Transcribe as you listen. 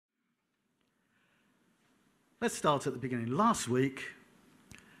Let's start at the beginning. Last week,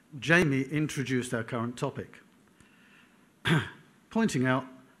 Jamie introduced our current topic, pointing out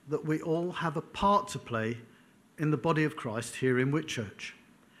that we all have a part to play in the body of Christ here in Whitchurch,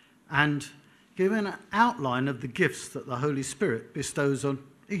 and giving an outline of the gifts that the Holy Spirit bestows on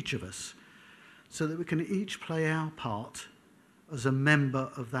each of us, so that we can each play our part as a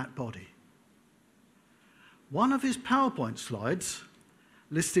member of that body. One of his PowerPoint slides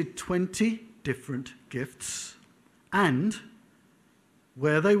listed 20 different gifts and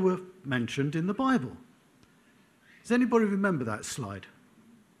where they were mentioned in the Bible. Does anybody remember that slide?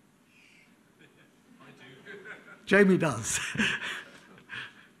 I do. Jamie does.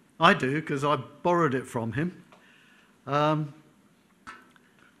 I do, because I borrowed it from him. I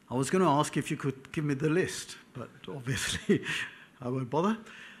was going to ask if you could give me the list, but obviously I won't bother.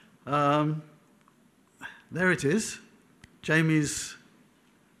 There it is, Jamie's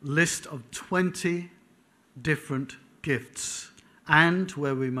list of 20 different gifts and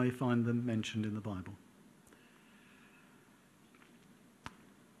where we may find them mentioned in the Bible.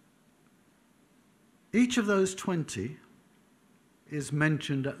 Each of those 20 is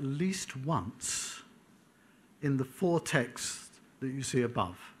mentioned at least once in the 4 texts that you see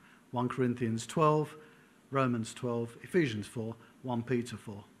above: 1 Corinthians 12, Romans 12, Ephesians 4, 1 Peter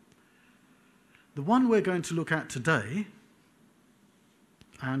 4. The one we're going to look at today,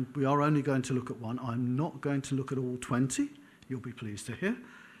 and we are only going to look at one, I'm not going to look at all 20, you'll be pleased to hear.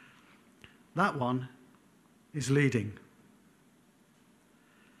 That one is leading.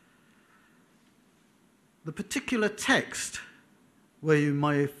 The particular text where you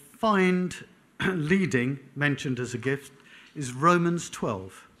may find leading mentioned as a gift is Romans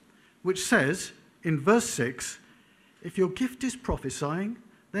 12, which says in verse 6, if your gift is prophesying,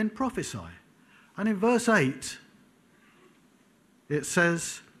 then prophesy. And in verse 8, it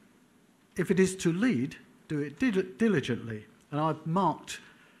says, if it is to lead, do it diligently. And I've marked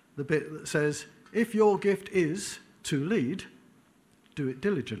the bit that says, if your gift is to lead, do it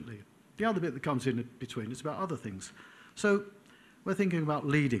diligently. The other bit that comes in between is about other things. So we're thinking about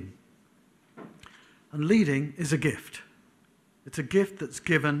leading. And leading is a gift. It's a gift that's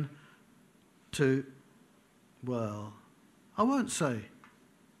given to, well, I won't say.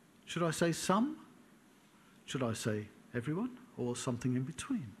 Should I say some? Should I say everyone? Or something in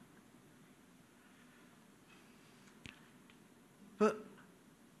between? But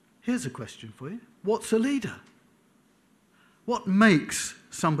here's a question for you. What's a leader? What makes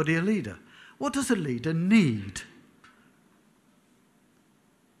somebody a leader? What does a leader need?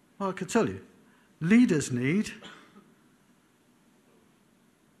 Well, I could tell you. Leaders need...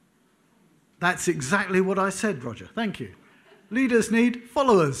 That's exactly what I said, Roger. Thank you. Leaders need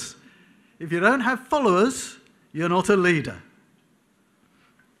followers. If you don't have followers, you're not a leader.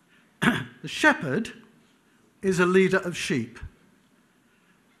 The shepherd is a leader of sheep.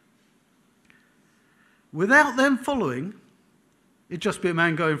 Without them following, it'd just be a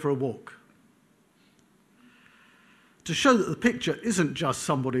man going for a walk. To show that the picture isn't just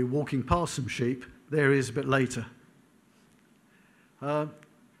somebody walking past some sheep, there he is a bit later.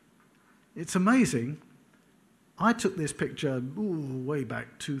 It's amazing. I took this picture way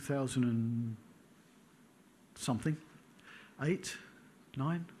back, 2000 and something, 8,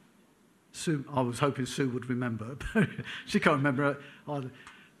 9. Sue, I was hoping Sue would remember, but she can't remember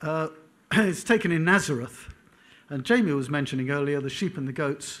either. It's taken in Nazareth, and Jamie was mentioning earlier the sheep and the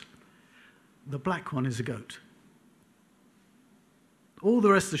goats. The black one is a goat. All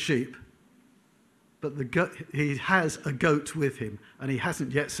the rest are sheep, but he has a goat with him, and he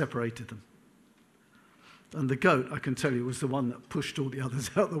hasn't yet separated them. And the goat, I can tell you, was the one that pushed all the others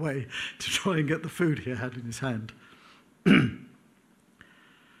out of the way to try and get the food he had in his hand.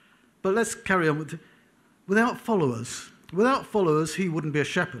 But let's carry on with without followers, he wouldn't be a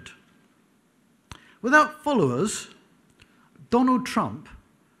shepherd. Without followers, Donald Trump,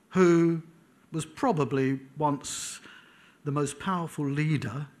 who was probably once the most powerful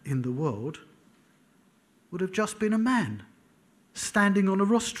leader in the world, would have just been a man standing on a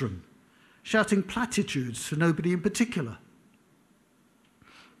rostrum, shouting platitudes to nobody in particular.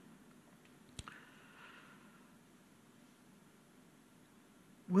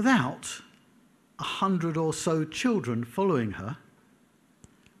 Without 100 or so children following her,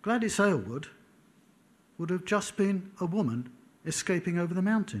 Gladys Aylward would have just been a woman escaping over the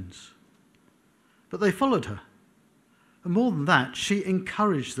mountains. But they followed her. And more than that, she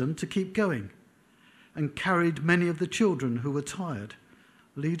encouraged them to keep going and carried many of the children who were tired.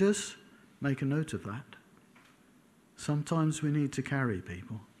 Leaders, make a note of that. Sometimes we need to carry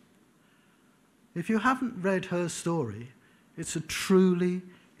people. If you haven't read her story, it's a truly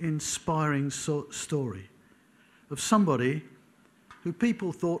inspiring story of somebody who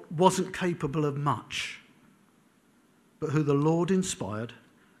people thought wasn't capable of much, but who the Lord inspired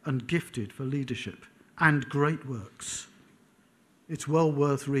and gifted for leadership and great works. It's well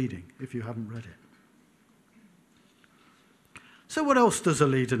worth reading if you haven't read it. So what else does a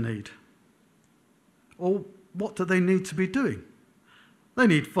leader need? Or what do they need to be doing? They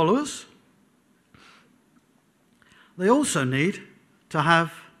need followers. They also need to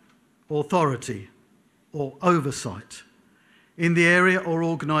have authority or oversight in the area or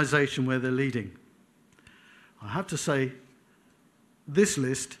organisation where they're leading. I have to say, this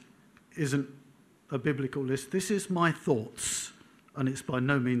list isn't a biblical list. This is my thoughts, and it's by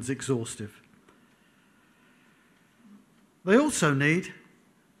no means exhaustive. They also need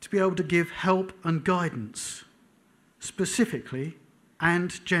to be able to give help and guidance, specifically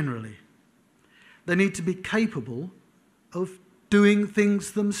and generally. They need to be capable of doing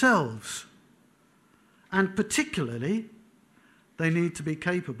things themselves. And particularly, they need to be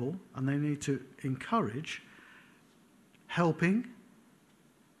capable and they need to encourage helping,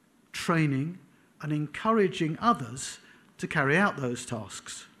 training, and encouraging others to carry out those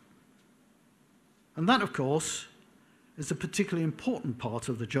tasks. And that, of course, is a particularly important part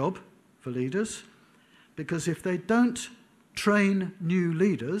of the job for leaders, because if they don't train new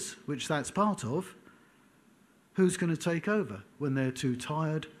leaders, which that's part of, who's going to take over when they're too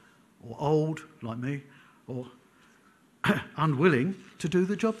tired or old, like me, or unwilling to do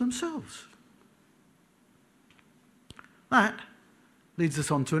the job themselves? That leads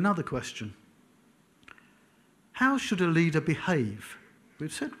us on to another question. How should a leader behave?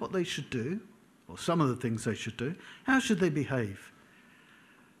 We've said what they should do, or some of the things they should do. How should they behave?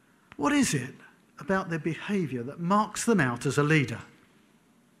 What is it about their behaviour that marks them out as a leader?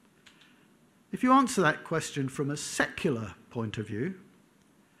 If you answer that question from a secular point of view,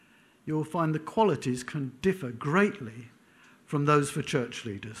 you will find the qualities can differ greatly from those for church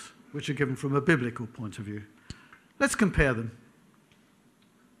leaders, which are given from a biblical point of view. Let's compare them.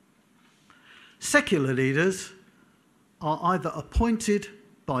 Secular leaders are either appointed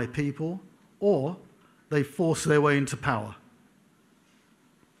by people or they force their way into power.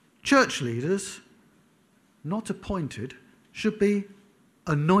 Church leaders, not appointed, should be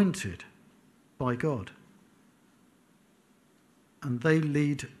anointed by God. And they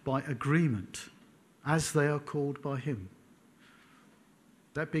lead by agreement as they are called by Him.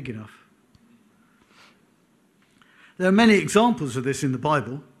 That big enough? There are many examples of this in the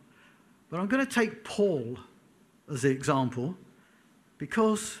Bible, but I'm going to take Paul as the example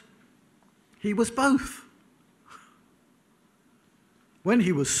because he was both. When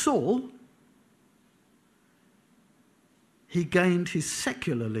he was Saul, he gained his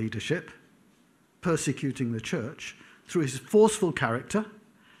secular leadership, persecuting the church, through his forceful character,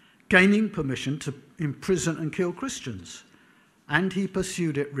 gaining permission to imprison and kill Christians, and he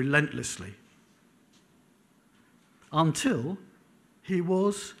pursued it relentlessly until he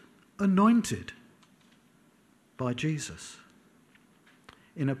was anointed by Jesus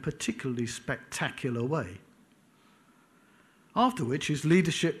in a particularly spectacular way. After which his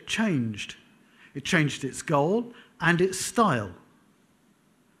leadership changed. It changed its goal and its style.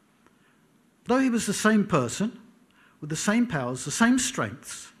 Though he was the same person, with the same powers, the same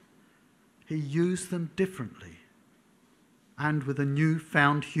strengths, he used them differently and with a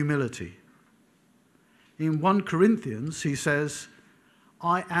newfound humility. In 1 Corinthians, he says,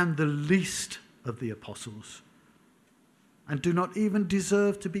 I am the least of the apostles and do not even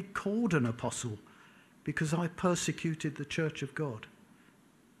deserve to be called an apostle because I persecuted the church of God.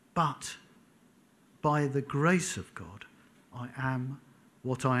 But by the grace of God, I am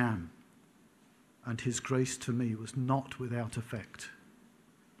what I am. And his grace to me was not without effect.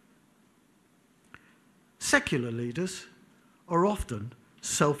 Secular leaders are often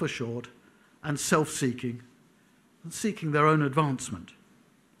self-assured and self-seeking and seeking their own advancement.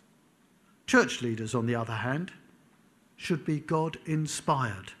 Church leaders, on the other hand, should be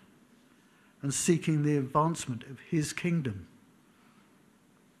God-inspired and seeking the advancement of his kingdom.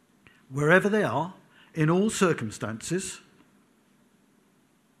 Wherever they are, in all circumstances,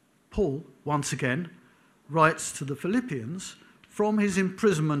 Paul, once again, writes to the Philippians from his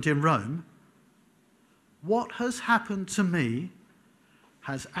imprisonment in Rome, what has happened to me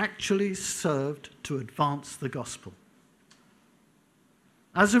has actually served to advance the gospel.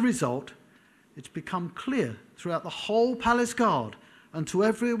 As a result, it's become clear throughout the whole palace guard and to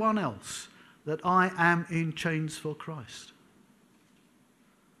everyone else that I am in chains for Christ.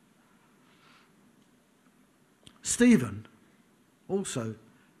 Stephen also,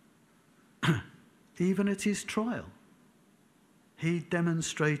 even at his trial, he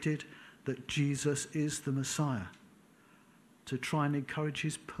demonstrated that Jesus is the Messiah to try and encourage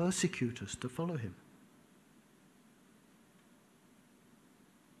his persecutors to follow him.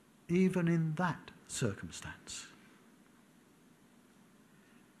 Even in that circumstance.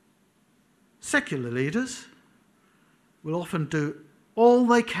 Secular leaders will often do all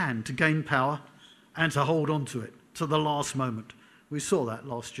they can to gain power and to hold on to it to the last moment. We saw that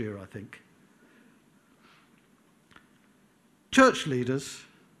last year, I think. Church leaders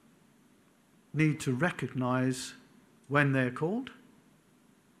need to recognize when they're called,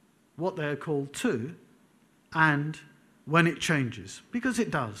 what they're called to, and when it changes, because it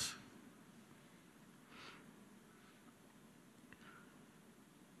does.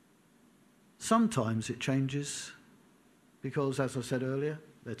 Sometimes it changes because, as I said earlier,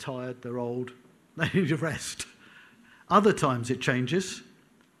 they're tired, they're old, they need a rest. Other times it changes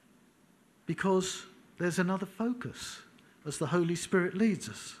because there's another focus as the Holy Spirit leads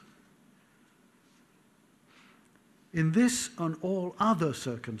us. In this and all other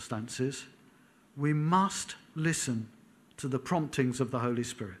circumstances, we must listen to the promptings of the Holy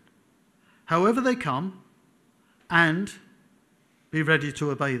Spirit, however they come, and be ready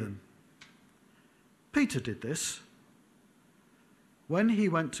to obey them. Peter did this when he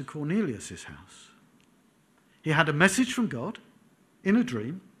went to Cornelius' house. He had a message from God in a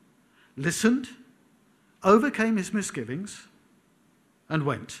dream, listened, overcame his misgivings, and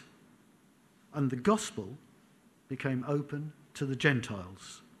went. And the gospel became open to the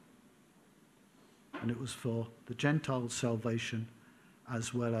Gentiles. And it was for the Gentiles' salvation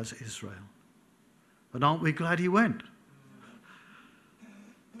as well as Israel. And aren't we glad he went?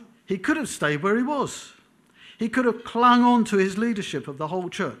 He could have stayed where he was. He could have clung on to his leadership of the whole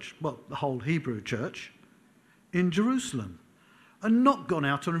church, well, the whole Hebrew church, in Jerusalem, and not gone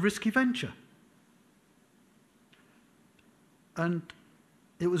out on a risky venture. And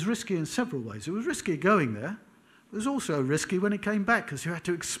it was risky in several ways. It was risky going there. It was also risky when he came back, because you had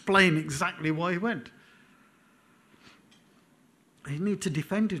to explain exactly why he went. He needed to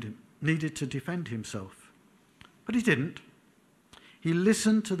defend himself. But he didn't. He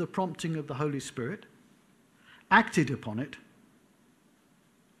listened to the prompting of the Holy Spirit, acted upon it,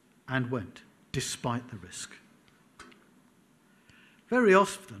 and went, despite the risk. Very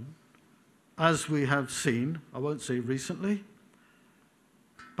often, as we have seen, I won't say recently,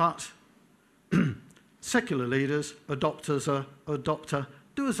 but secular leaders adopt a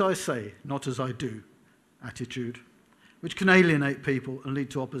do as I say, not as I do attitude, which can alienate people and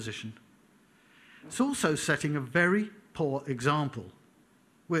lead to opposition. It's also setting a very poor example,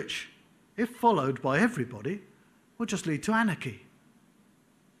 which, if followed by everybody, will just lead to anarchy.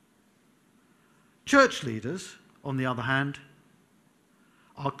 Church leaders, on the other hand,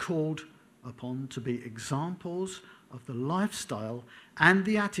 are called upon to be examples of the lifestyle and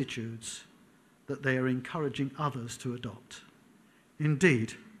the attitudes that they are encouraging others to adopt.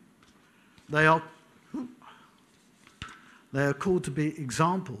 Indeed, they are called to be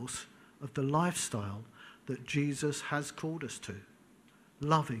examples of the lifestyle that Jesus has called us to: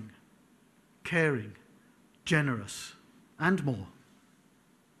 loving, caring, generous, and more.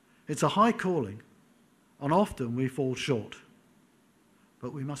 It's a high calling, and often we fall short,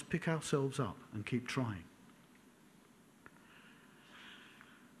 but we must pick ourselves up and keep trying.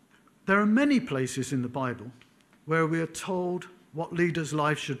 There are many places in the Bible where we are told what leaders'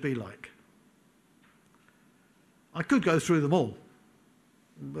 lives should be like. I could go through them all,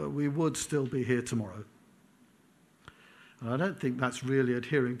 but we would still be here tomorrow. And I don't think that's really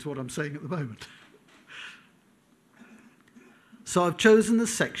adhering to what I'm saying at the moment. So I've chosen the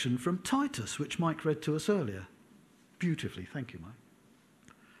section from Titus, which Mike read to us earlier. Beautifully, thank you, Mike.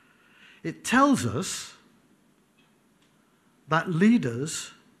 It tells us that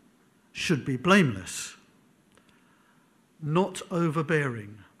leaders should be blameless, not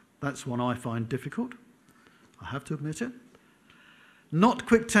overbearing. That's one I find difficult, I have to admit it. Not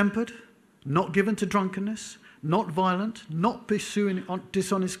quick-tempered, not given to drunkenness, not violent, not pursuing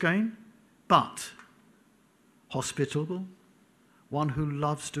dishonest gain, but hospitable, one who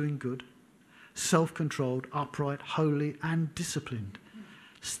loves doing good, self-controlled, upright, holy, and disciplined,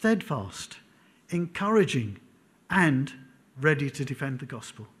 steadfast, encouraging, and ready to defend the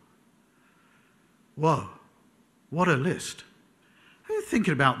gospel. Whoa, what a list. Are you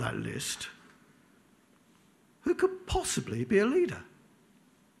thinking about that list? Who could possibly be a leader?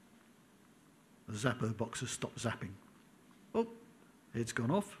 The Zappo box has stopped zapping. Oh, it's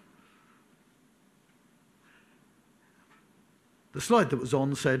gone off. The slide that was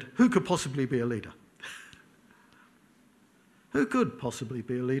on said, who could possibly be a leader? Who could possibly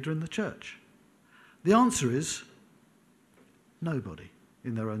be a leader in the church? The answer is nobody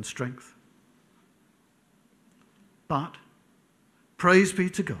in their own strength. But Praise be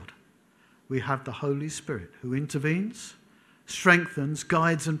to God. We have the Holy Spirit who intervenes, strengthens,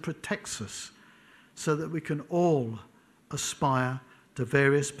 guides and protects us so that we can all aspire to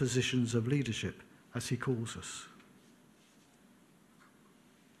various positions of leadership as he calls us.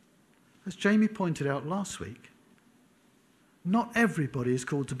 As Jamie pointed out last week, not everybody is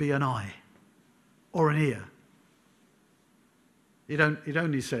called to be an eye or an ear. It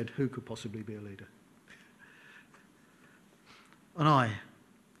only said who could possibly be a leader. An eye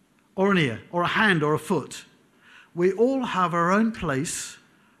or an ear or a hand or a foot. We all have our own place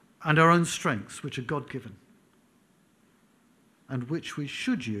and our own strengths, which are God-given, and which we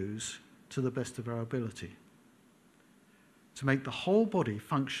should use to the best of our ability to make the whole body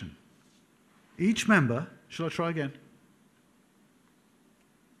function. Each member, shall I try again?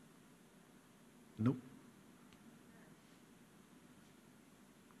 Nope.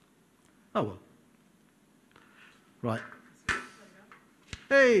 Oh well. Right.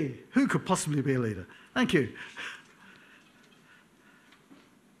 Hey, who could possibly be a leader? Thank you.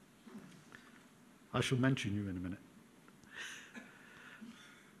 I shall mention you in a minute.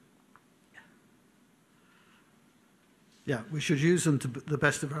 Yeah, we should use them to the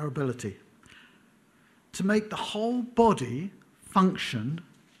best of our ability. To make the whole body function,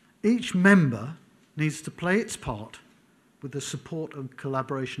 each member needs to play its part with the support and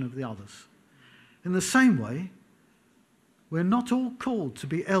collaboration of the others. In the same way, we're not all called to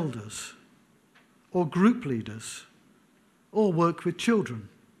be elders or group leaders or work with children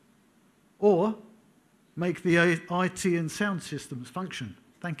or make the IT and sound systems function.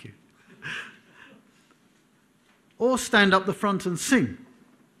 Thank you. Or stand up the front and sing.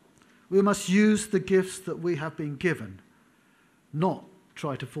 We must use the gifts that we have been given, not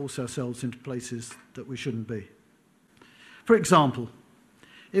try to force ourselves into places that we shouldn't be. For example,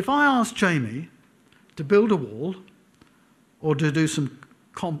 if I asked Jamie to build a wall or to do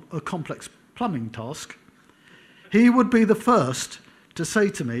a complex plumbing task, he would be the first to say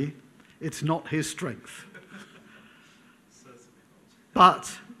to me, it's not his strength.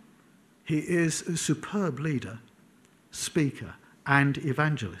 But he is a superb leader, speaker, and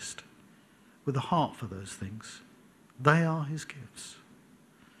evangelist with a heart for those things. They are his gifts.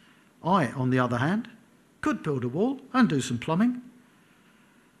 I, on the other hand, could build a wall and do some plumbing,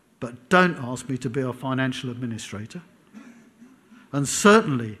 but don't ask me to be a financial administrator, and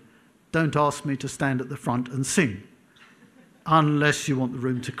certainly don't ask me to stand at the front and sing, unless you want the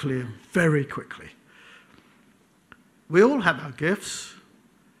room to clear very quickly. We all have our gifts.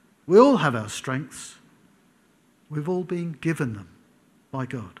 We all have our strengths. We've all been given them by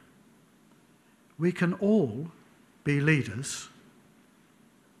God. We can all be leaders.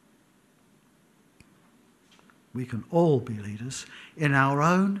 We can all be leaders in our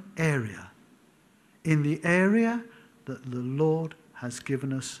own area, in the area that the Lord has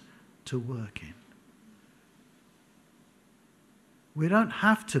given us to work in. We don't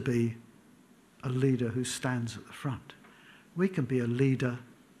have to be a leader who stands at the front. We can be a leader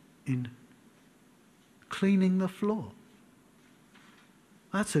in cleaning the floor.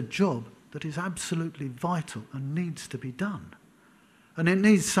 That's a job that is absolutely vital and needs to be done. And it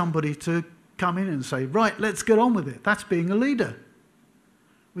needs somebody to come in and say, right, let's get on with it. That's being a leader.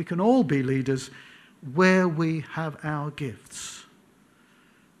 We can all be leaders where we have our gifts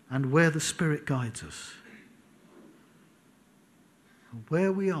and where the Spirit guides us. Where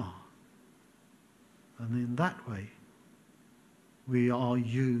we are. And in that way, we are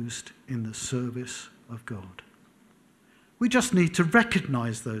used in the service of God. We just need to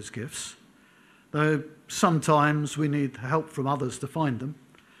recognize those gifts, though sometimes we need help from others to find them.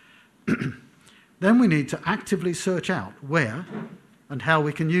 Then we need to actively search out where and how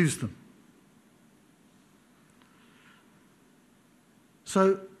we can use them.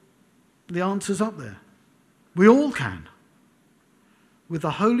 So the answer's up there. We all can. With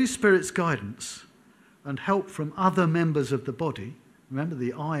the Holy Spirit's guidance and help from other members of the body. Remember,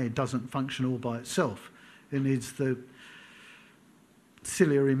 the eye doesn't function all by itself. It needs the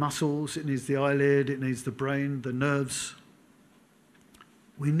ciliary muscles, it needs the eyelid, it needs the brain, the nerves.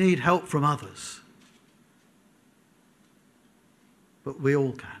 We need help from others. But we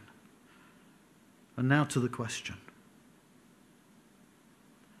all can. And now to the question.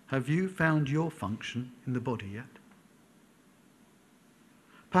 Have you found your function in the body yet?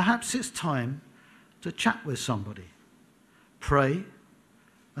 Perhaps it's time to chat with somebody, pray,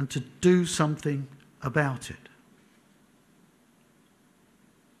 and to do something about it.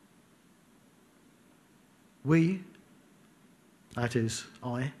 We, that is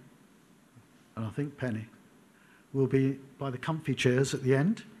I, and I think Penny, will be by the comfy chairs at the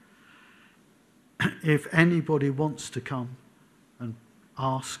end. If anybody wants to come and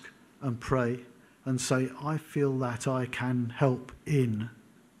ask and pray and say, I feel that I can help in,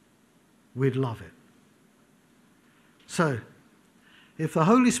 we'd love it. So, if the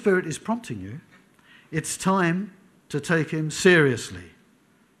Holy Spirit is prompting you, it's time to take him seriously,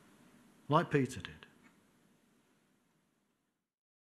 like Peter did.